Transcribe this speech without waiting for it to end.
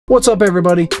What's up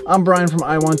everybody, I'm Brian from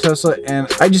I Want Tesla and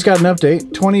I just got an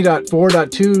update,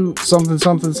 20.4.2 something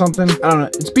something something, I don't know,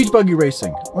 it's beach buggy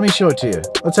racing. Let me show it to you.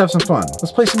 Let's have some fun.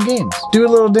 Let's play some games. Do a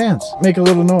little dance, make a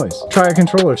little noise. Try a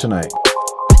controller tonight.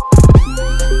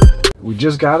 We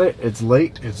just got it, it's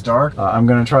late, it's dark. I'm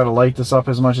gonna try to light this up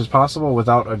as much as possible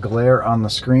without a glare on the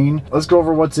screen. Let's go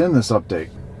over what's in this update.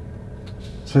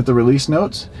 Let's hit the release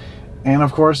notes. And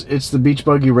of course, it's the beach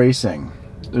buggy racing.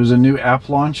 There's a new app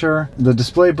launcher. The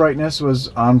display brightness was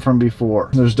on from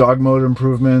before. There's dog mode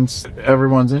improvements.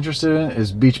 Everyone's interested in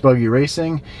is beach buggy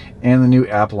racing and the new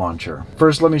app launcher.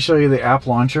 First, let me show you the app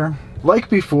launcher.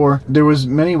 Like before, there was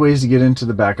many ways to get into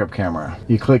the backup camera.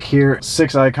 You click here,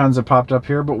 6 icons that popped up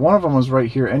here, but one of them was right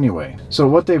here anyway. So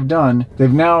what they've done,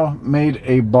 they've now made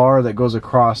a bar that goes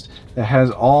across that has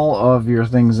all of your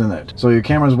things in it. So your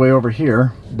camera's way over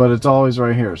here, but it's always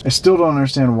right here. I still don't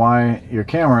understand why your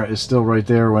camera is still right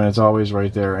there when it's always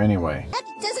right there anyway. That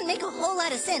doesn't make a whole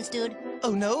lot of sense, dude.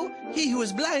 Oh no, he who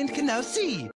is blind can now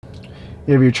see.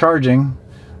 You have your charging,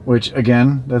 which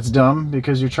again, that's dumb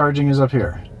because your charging is up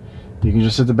here. You can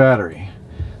just hit the battery.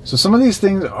 So some of these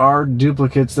things are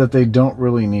duplicates that they don't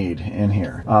really need in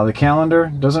here. The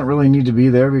calendar doesn't really need to be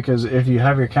there because if you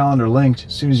have your calendar linked,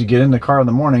 as soon as you get in the car in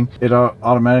the morning, it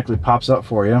automatically pops up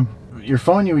for you. Your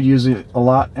phone you would use it a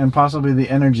lot, and possibly the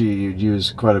energy you'd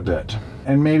use quite a bit.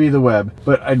 And maybe the web.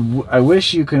 But I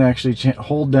wish you can actually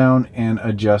hold down and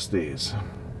adjust these.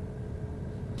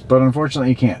 But unfortunately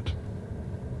you can't.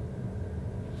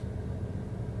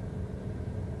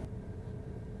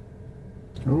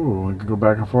 Ooh, we can go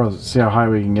back and forth. Let's see how high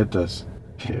we can get this.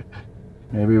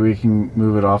 Maybe we can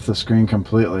move it off the screen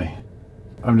completely.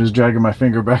 I'm just dragging my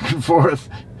finger back and forth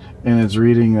and it's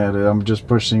reading that I'm just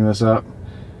pushing this up.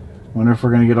 Wonder if we're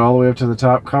going to get all the way up to the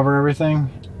top, cover everything.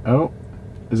 Oh,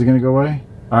 is it going to go away?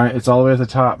 Alright, it's all the way at the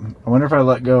top. I wonder if I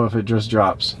let go if it just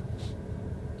drops.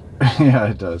 Yeah,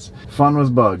 it does. Fun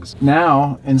with bugs.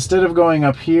 Now, instead of going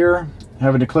up here,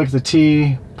 having to click the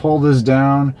T, pull this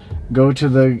down, go to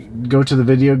the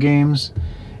video games,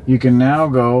 you can now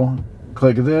go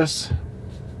click this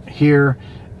here.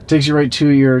 It takes you right to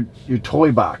your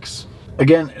toy box.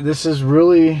 Again, this is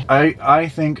really I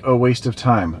think a waste of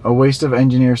time, a waste of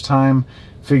engineers' time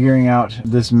figuring out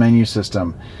this menu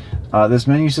system. This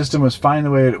menu system was fine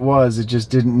the way it was. It just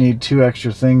didn't need 2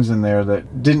 extra things in there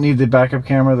that didn't need the backup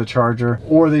camera, the charger,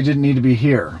 or they didn't need to be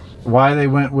here. Why they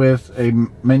went with a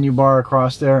menu bar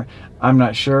across there, I'm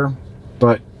not sure,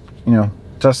 but you know,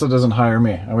 Tesla doesn't hire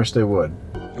me. I wish they would.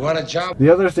 You want a job? The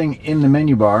other thing in the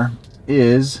menu bar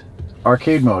is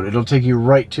arcade mode. It'll take you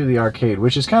right to the arcade,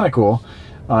 which is kind of cool.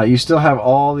 You still have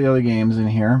all the other games in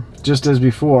here, just as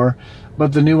before,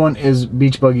 but the new one is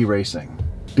beach buggy racing.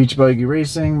 Beach buggy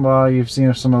racing, well, you've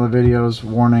seen some of the videos,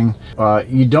 warning.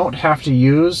 You don't have to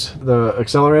use the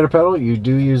accelerator pedal. You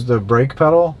do use the brake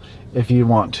pedal if you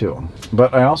want to.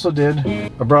 But I also I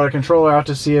brought a controller out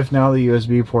to see if now the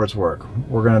USB ports work.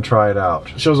 We're gonna try it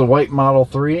out. It shows a white Model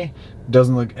 3.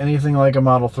 Doesn't look anything like a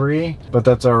Model 3, but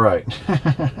that's all right.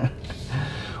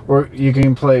 Or you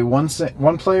can play one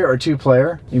player or 2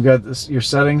 player. You've got your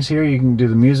settings here. You can do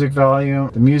the music volume,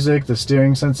 the music, the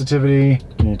steering sensitivity.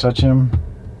 Can you touch him?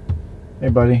 Hey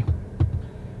buddy.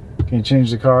 Can you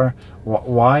change the car?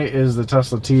 Why is the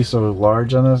Tesla T so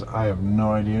large on this? I have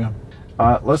no idea.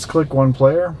 Let's click one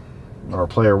player, or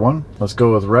player 1. Let's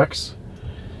go with Rex.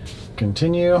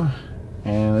 Continue.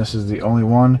 And this is the only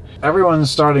one. Everyone's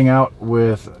starting out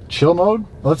with chill mode.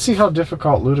 Let's see how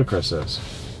difficult Ludicrous is.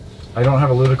 I don't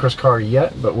have a Ludicrous car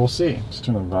yet, but we'll see. Let's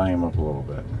turn the volume up a little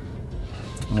bit.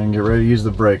 And get ready to use the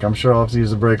brake. I'm sure I'll have to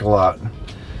use the brake a lot.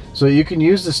 So you can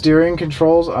use the steering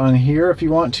controls on here if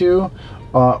you want to,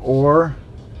 or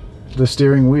the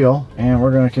steering wheel. And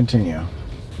we're going to continue.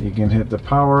 You can hit the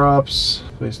power-ups,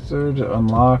 place 3rd to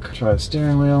unlock, try the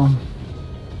steering wheel.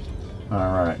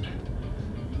 Alright,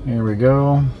 here we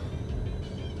go.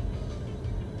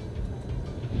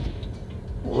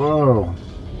 Whoa.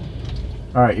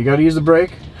 Alright, you gotta use the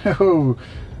brake.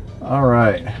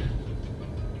 Alright.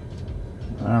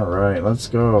 Alright, let's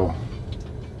go.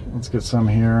 Let's get some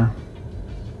here.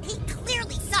 He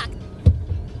clearly sucked.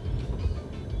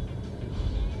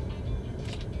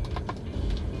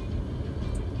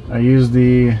 I used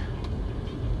the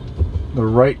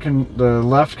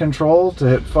left control to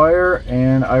hit fire,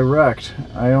 and I wrecked.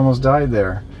 I almost died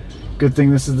there. Good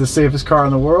thing this is the safest car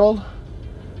in the world.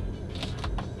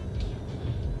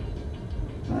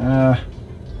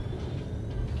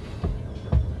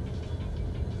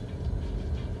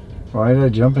 Why did I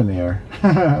jump in the air?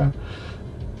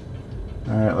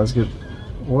 Alright, let's get...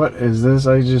 What is this?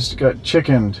 I just got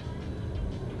chickened.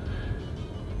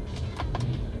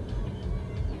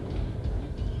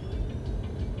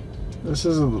 This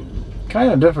is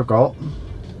kind of difficult.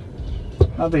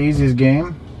 Not the easiest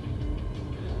game,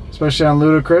 especially on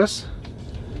Ludicrous.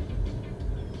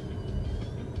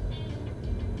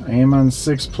 I am on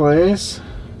 6th place.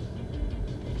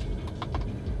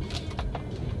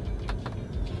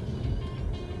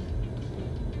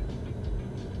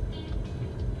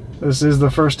 This is the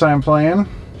first time playing.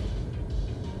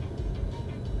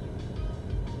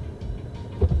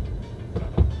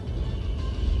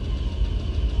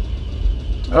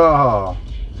 Oh.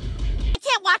 I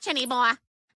can't watch anymore.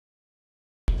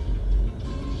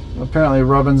 Apparently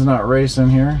Robin's not racing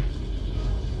here.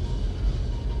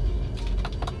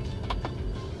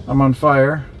 I'm on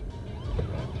fire.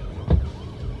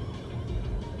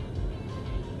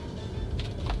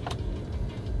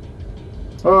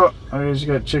 Oh, I just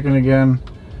got chicken again.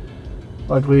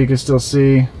 Luckily you can still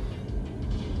see.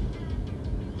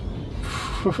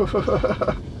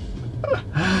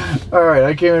 Alright,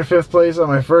 I came in 5th place on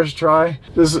my first try.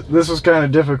 This was kind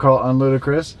of difficult on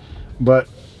Ludicrous, but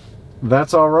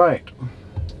that's alright.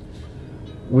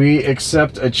 We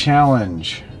accept a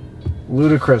challenge.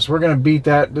 Ludicrous. We're going to beat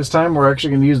that this time. We're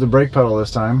actually going to use the brake pedal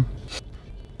this time.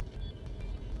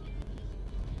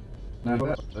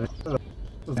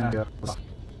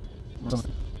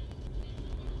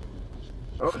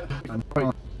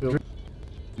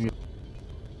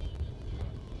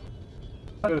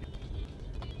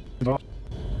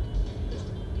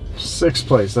 Sixth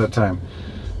place that time.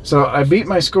 So I beat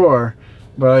my score,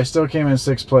 but I still came in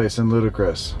 6th place in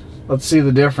Ludicrous. Let's see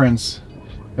the difference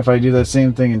if I do that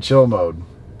same thing in chill mode.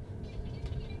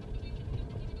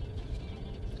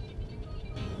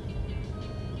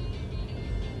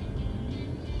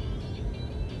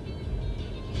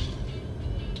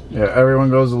 Yeah, everyone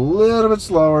goes a little bit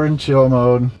slower in chill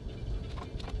mode.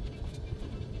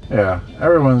 Yeah,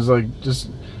 everyone's like just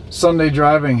Sunday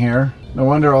driving here. No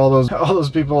wonder all those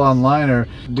people online are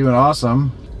doing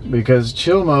awesome, because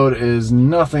chill mode is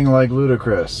nothing like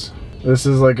Ludicrous. This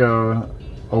is like a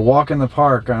walk in the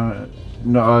park on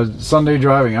Sunday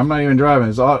driving. I'm not even driving,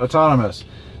 it's autonomous.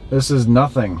 This is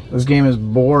nothing. This game is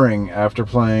boring after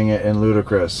playing it in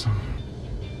Ludicrous.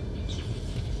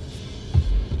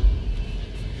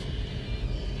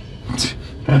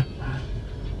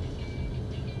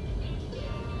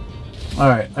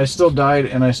 Alright, I still died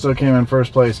and I still came in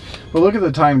 1st place. But look at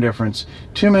the time difference.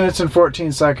 2 minutes and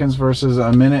 14 seconds versus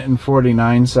 1 minute and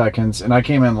 49 seconds. And I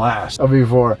came in last of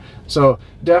before. So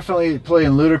definitely play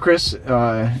in Ludicrous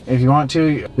if you want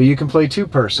to. But you can play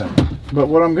 2-person. But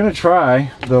what I'm going to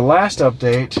try, the last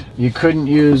update, you couldn't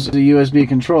use the USB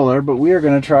controller. But we are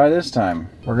going to try this time.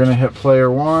 We're going to hit player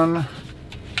 1.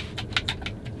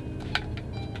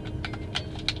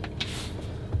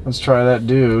 Let's try that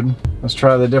dude. Let's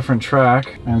try the different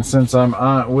track. And since I'm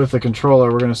on with the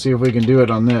controller, we're going to see if we can do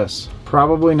it on this.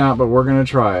 Probably not, but we're going to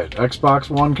try it. Xbox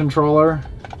One controller.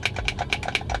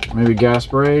 Maybe gas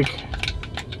brake.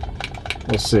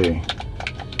 We'll see.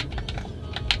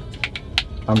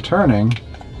 I'm turning.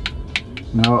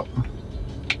 Nope.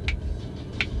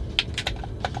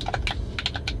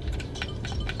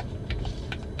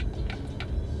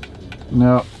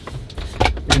 Nope.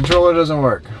 The controller doesn't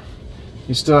work.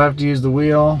 You still have to use the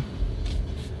wheel.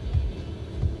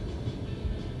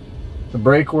 The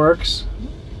brake works.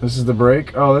 This is the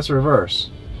brake. Oh, that's reverse.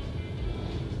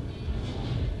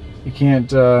 You can't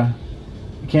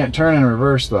turn in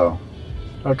reverse though.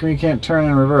 How come you can't turn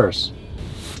in reverse?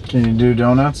 Can you do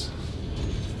donuts?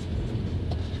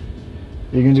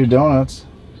 You can do donuts.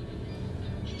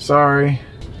 Sorry.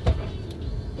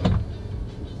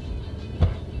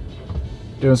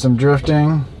 Doing some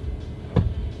drifting.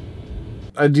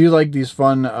 I do like these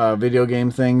fun video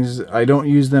game things. I don't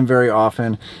use them very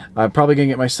often. I'm probably gonna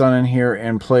get my son in here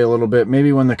and play a little bit.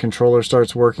 Maybe when the controller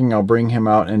starts working, I'll bring him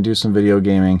out and do some video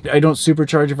gaming. I don't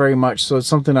supercharge it very much, so it's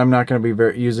something I'm not gonna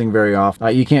be using very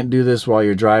often. You can't do this while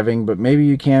you're driving, but maybe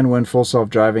you can when full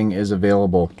self-driving is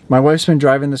available. My wife's been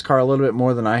driving this car a little bit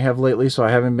more than I have lately, so I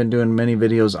haven't been doing many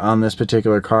videos on this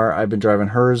particular car. I've been driving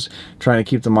hers, trying to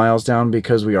keep the miles down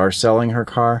because we are selling her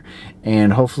car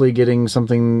and hopefully getting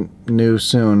something new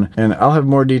soon, and I'll have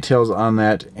more details on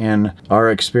that and our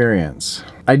experience.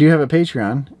 I do have a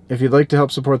Patreon. If you'd like to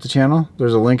help support the channel,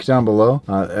 there's a link down below.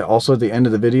 Also at the end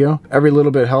of the video. Every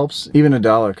little bit helps, even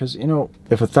 $1, because you know,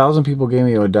 if 1,000 people gave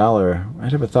me $1,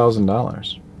 I'd have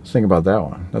 $1,000. Think about that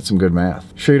one. That's some good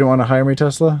math. Sure you don't want to hire me,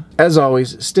 Tesla? As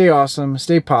always, stay awesome,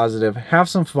 stay positive, have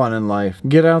some fun in life.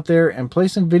 Get out there and play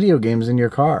some video games in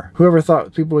your car. Whoever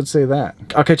thought people would say that?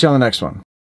 I'll catch you on the next one.